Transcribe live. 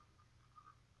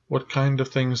What kind of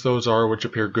things those are which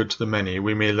appear good to the many,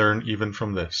 we may learn even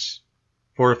from this.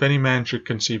 For if any man should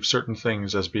conceive certain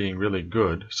things as being really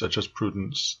good, such as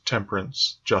prudence,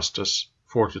 temperance, justice,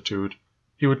 fortitude,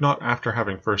 he would not, after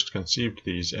having first conceived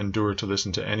these, endure to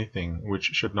listen to anything which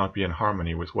should not be in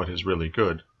harmony with what is really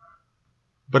good.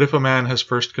 But if a man has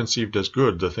first conceived as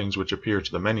good the things which appear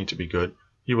to the many to be good,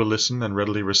 he will listen and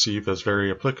readily receive as very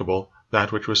applicable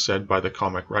that which was said by the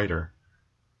comic writer.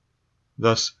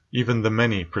 Thus even the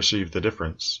many perceive the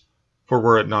difference. For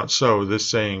were it not so, this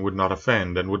saying would not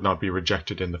offend and would not be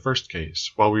rejected in the first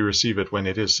case, while we receive it when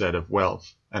it is said of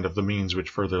wealth, and of the means which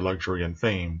further luxury and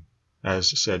fame,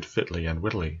 as said fitly and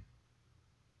wittily.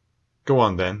 Go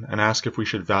on then, and ask if we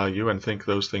should value and think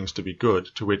those things to be good,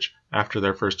 to which, after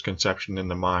their first conception in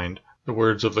the mind, the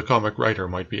words of the comic writer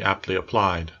might be aptly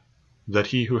applied, that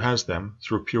he who has them,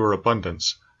 through pure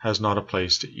abundance, has not a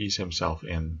place to ease himself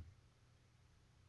in.